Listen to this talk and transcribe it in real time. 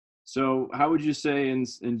So how would you say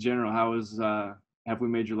in general, how is, have we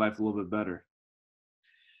made your life a little bit better?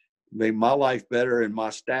 Made my life better and my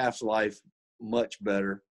staff's life much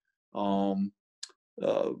better. Um,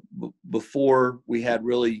 Before we had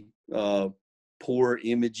really poor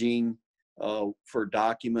imaging for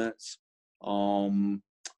documents.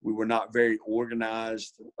 We were not very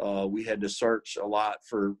organized. We had to search a lot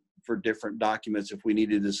for different documents if we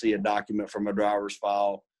needed to see a document from a driver's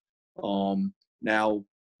file. Now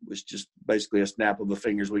it's just basically a snap of the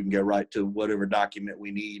fingers. We can go right to whatever document we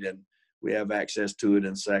need, and we have access to it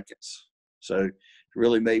in seconds. So it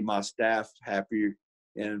really made my staff happier,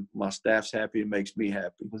 and my staff's happy. It makes me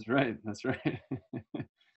happy. That's right. That's right.